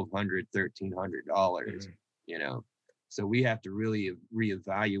 $1,200, $1,300. So we have to really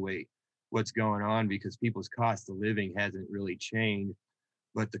reevaluate what's going on, because people's cost of living hasn't really changed,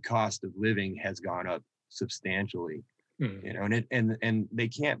 but the cost of living has gone up substantially. And they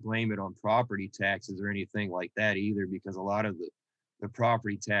can't blame it on property taxes or anything like that either, because a lot of the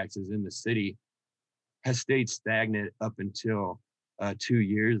property taxes in the city has stayed stagnant up until 2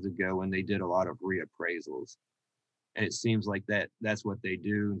 years ago when they did a lot of reappraisals. And it seems like that's what they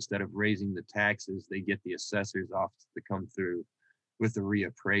do. Instead of raising the taxes, they get the assessor's office to come through with the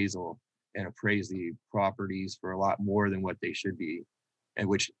reappraisal and appraise the properties for a lot more than what they should be, and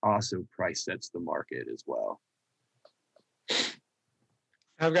which also price sets the market as well.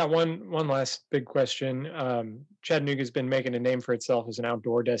 I've got one last big question. Chattanooga's been making a name for itself as an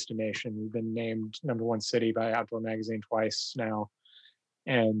outdoor destination. We've been named #1 city by Outdoor Magazine twice now.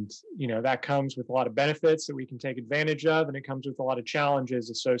 And that comes with a lot of benefits that we can take advantage of, and it comes with a lot of challenges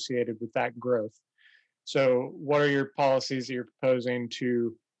associated with that growth. So what are your policies that you're proposing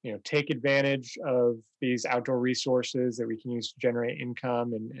to take advantage of these outdoor resources that we can use to generate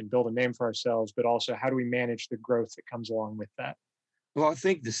income and build a name for ourselves, but also how do we manage the growth that comes along with that? Well, I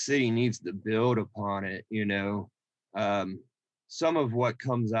think the city needs to build upon it. Some of what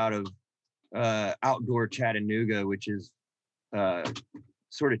comes out of Outdoor Chattanooga, which is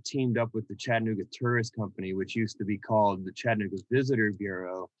sort of teamed up with the Chattanooga Tourist Company, which used to be called the Chattanooga Visitor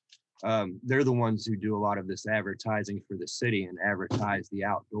Bureau. They're the ones who do a lot of this advertising for the city and advertise the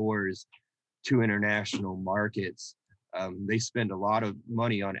outdoors to international markets. They spend a lot of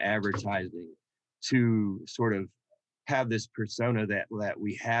money on advertising to sort of have this persona that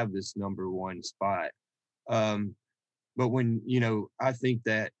we have this #1 spot. But when, I think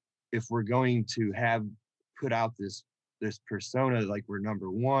that if we're going to put out this persona like we're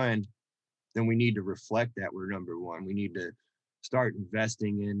 #1, then we need to reflect that we're #1. We need to start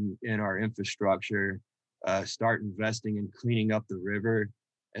investing in our infrastructure, start investing in cleaning up the river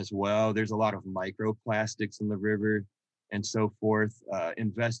as well. There's a lot of microplastics in the river and so forth.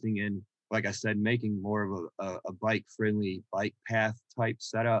 Investing in, like I said, making more of a bike-friendly bike path type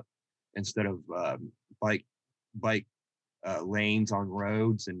setup instead of bike lanes on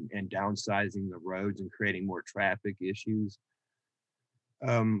roads and downsizing the roads and creating more traffic issues.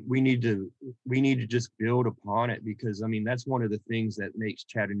 We need to just build upon it, because that's one of the things that makes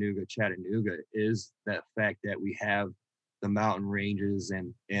Chattanooga is that fact that we have the mountain ranges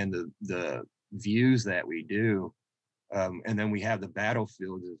and the views that we do, and then we have the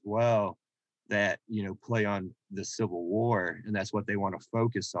battlefields as well that play on the Civil War, and that's what they want to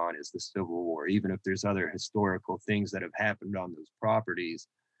focus on, is the Civil War. Even if there's other historical things that have happened on those properties,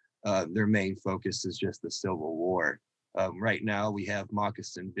 their main focus is just the Civil War. Right now we have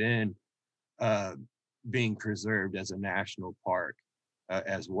Moccasin Bend being preserved as a national park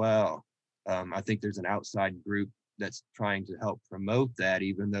as well. I think there's an outside group that's trying to help promote that,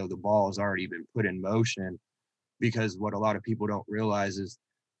 even though the ball has already been put in motion, because what a lot of people don't realize is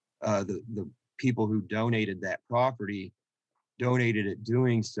the people who donated that property donated it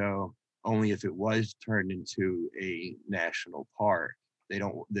doing so only if it was turned into a national park. They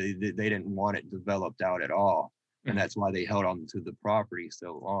didn't want it developed out at all. And that's why they held on to the property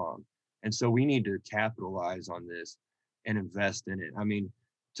so long. And so we need to capitalize on this and invest in it.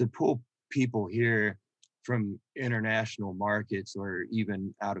 To pull people here from international markets or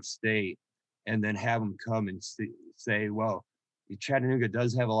even out of state, and then have them come and say, well, Chattanooga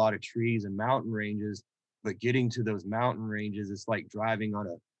does have a lot of trees and mountain ranges, but getting to those mountain ranges, it's like driving on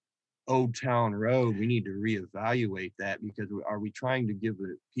a old town road. We need to reevaluate that, because are we trying to give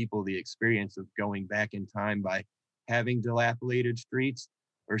the people the experience of going back in time by having dilapidated streets,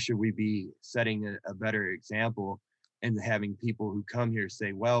 or should we be setting a better example and having people who come here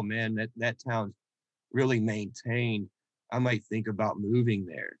say, well, man, that town's really maintained, I might think about moving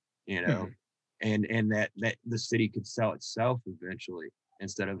there, and that the city could sell itself eventually,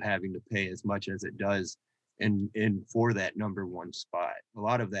 instead of having to pay as much as it does and for that #1 spot. A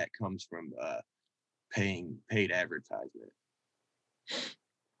lot of that comes from paid advertisement.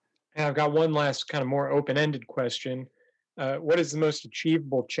 And I've got one last kind of more open-ended question. What is the most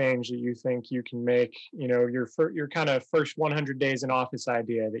achievable change that you think you can make? Your kind of first 100 days in office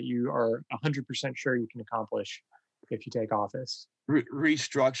idea that you are 100% sure you can accomplish if you take office.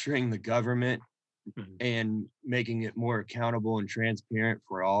 Restructuring the government Mm-hmm. and making it more accountable and transparent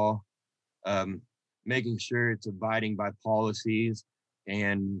for all. Making sure it's abiding by policies,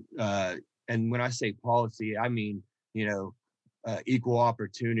 and when I say policy, I mean Equal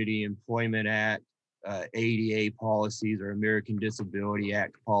Opportunity Employment Act, ADA policies or American Disability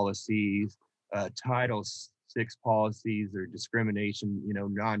Act policies, Title VI policies or discrimination,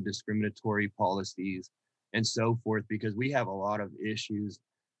 non-discriminatory policies, and so forth, because we have a lot of issues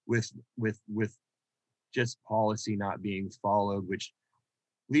with just policy not being followed, which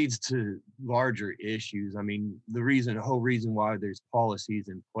leads to larger issues. The whole reason why there's policies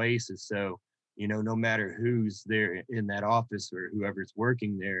in place is so, no matter who's there in that office or whoever's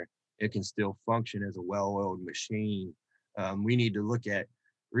working there, it can still function as a well-oiled machine. We need to look at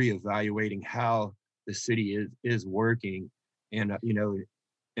reevaluating how the city is working. And in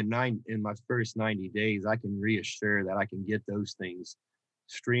my first 90 days, I can reassure that I can get those things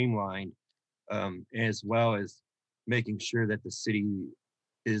streamlined, as well as making sure that the city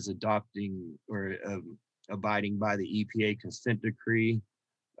is adopting or abiding by the EPA consent decree.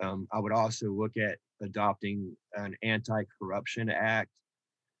 I would also look at adopting an anti-corruption act,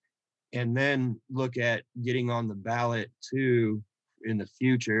 and then look at getting on the ballot too in the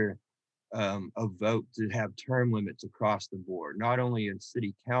future, a vote to have term limits across the board, not only in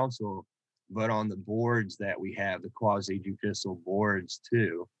city council, but on the boards that we have, the quasi-judicial boards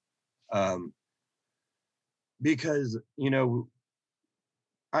too. Because,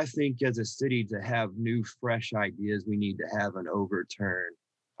 I think as a city, to have new, fresh ideas, we need to have an overturn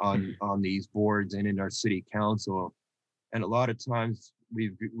on these boards and in our city council. And a lot of times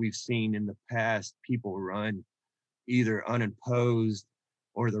we've seen in the past people run either unopposed,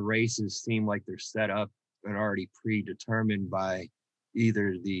 or the races seem like they're set up and already predetermined by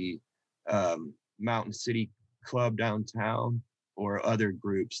either the Mountain City Club downtown or other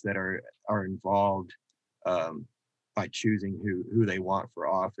groups that are involved by choosing who they want for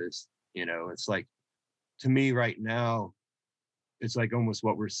office. It's like, to me right now, it's like almost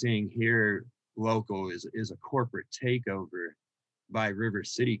what we're seeing here local is a corporate takeover by River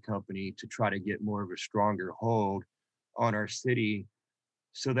City Company to try to get more of a stronger hold on our city.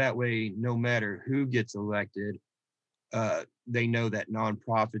 So that way, no matter who gets elected, they know that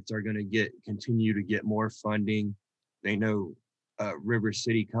nonprofits are going to continue to get more funding. They know River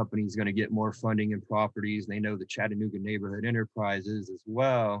City Company is going to get more funding and properties. They know the Chattanooga Neighborhood Enterprises as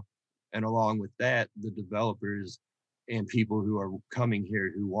well. And along with that, the developers and people who are coming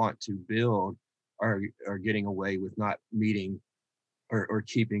here who want to build are getting away with not meeting or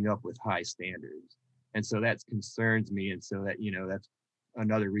keeping up with high standards. And so that concerns me. And so that, that's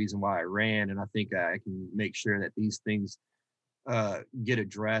another reason why I ran. And I think I can make sure that these things get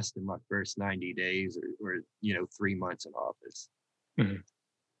addressed in my first 90 days or 3 months in office. Mm-hmm.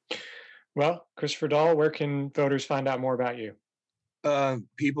 Well, Christopher Dahl, where can voters find out more about you?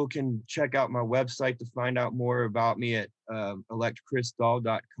 People can check out my website to find out more about me at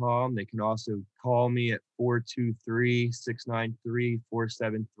electchrisdahl.com. They can also call me at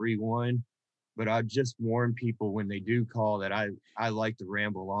 423-693-4731. But I just warn people when they do call that I like to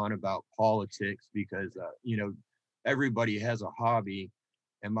ramble on about politics because, everybody has a hobby,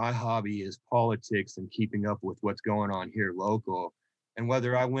 and my hobby is politics and keeping up with what's going on here local. And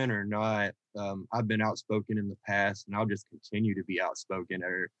whether I win or not, I've been outspoken in the past, and I'll just continue to be outspoken at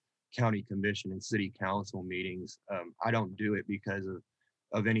our county commission and city council meetings. I don't do it because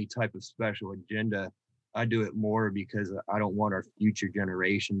of any type of special agenda. I do it more because I don't want our future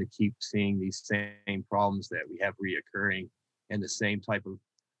generation to keep seeing these same problems that we have reoccurring, and the same type of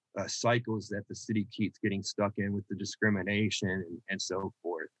cycles that the city keeps getting stuck in with the discrimination and so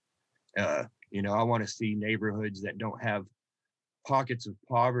forth. I want to see neighborhoods that don't have pockets of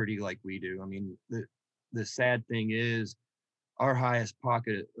poverty like we do. I mean, the sad thing is our highest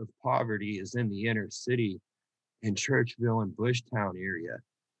pocket of poverty is in the inner city, in Churchville and Bushtown area.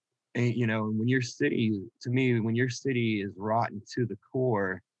 And, when your city is rotten to the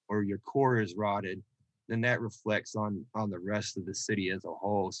core, or your core is rotted, then that reflects on the rest of the city as a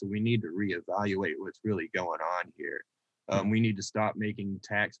whole. So we need to reevaluate what's really going on here. We need to stop making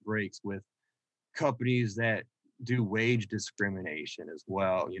tax breaks with companies that do wage discrimination as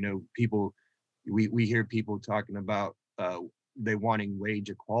well. People, we hear people talking about they wanting wage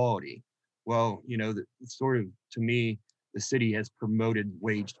equality. Well, to me, the city has promoted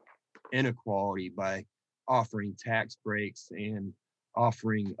wage inequality by offering tax breaks and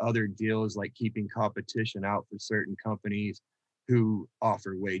offering other deals like keeping competition out for certain companies who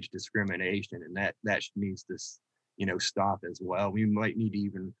offer wage discrimination, and that needs to stop as well. We might need to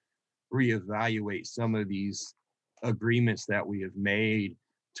even reevaluate some of these agreements that we have made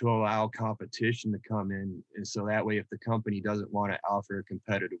to allow competition to come in, and so that way if the company doesn't want to offer a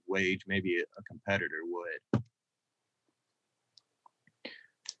competitive wage, maybe a competitor would.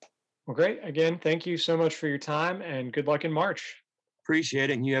 Well, great. Again, thank you so much for your time, and good luck in March. Appreciate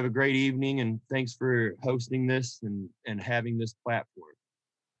it, and you have a great evening, and thanks for hosting this and having this platform.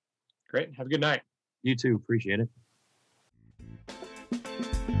 Great. Have a good night. You too. Appreciate it.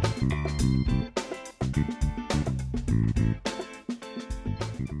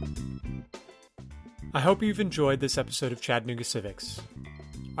 I hope you've enjoyed this episode of Chattanooga Civics.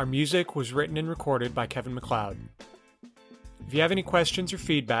 Our music was written and recorded by Kevin MacLeod. If you have any questions or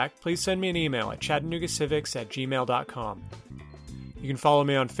feedback, please send me an email at chattanoogacivics@gmail.com. You can follow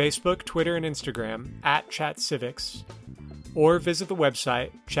me on Facebook, Twitter, and Instagram @ChatCivics, or visit the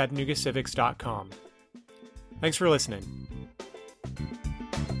website chattanoogacivics.com. Thanks for listening.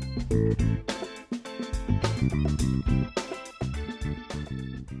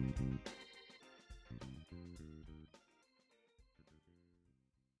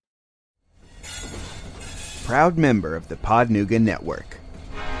 Proud member of the Podnuga Network.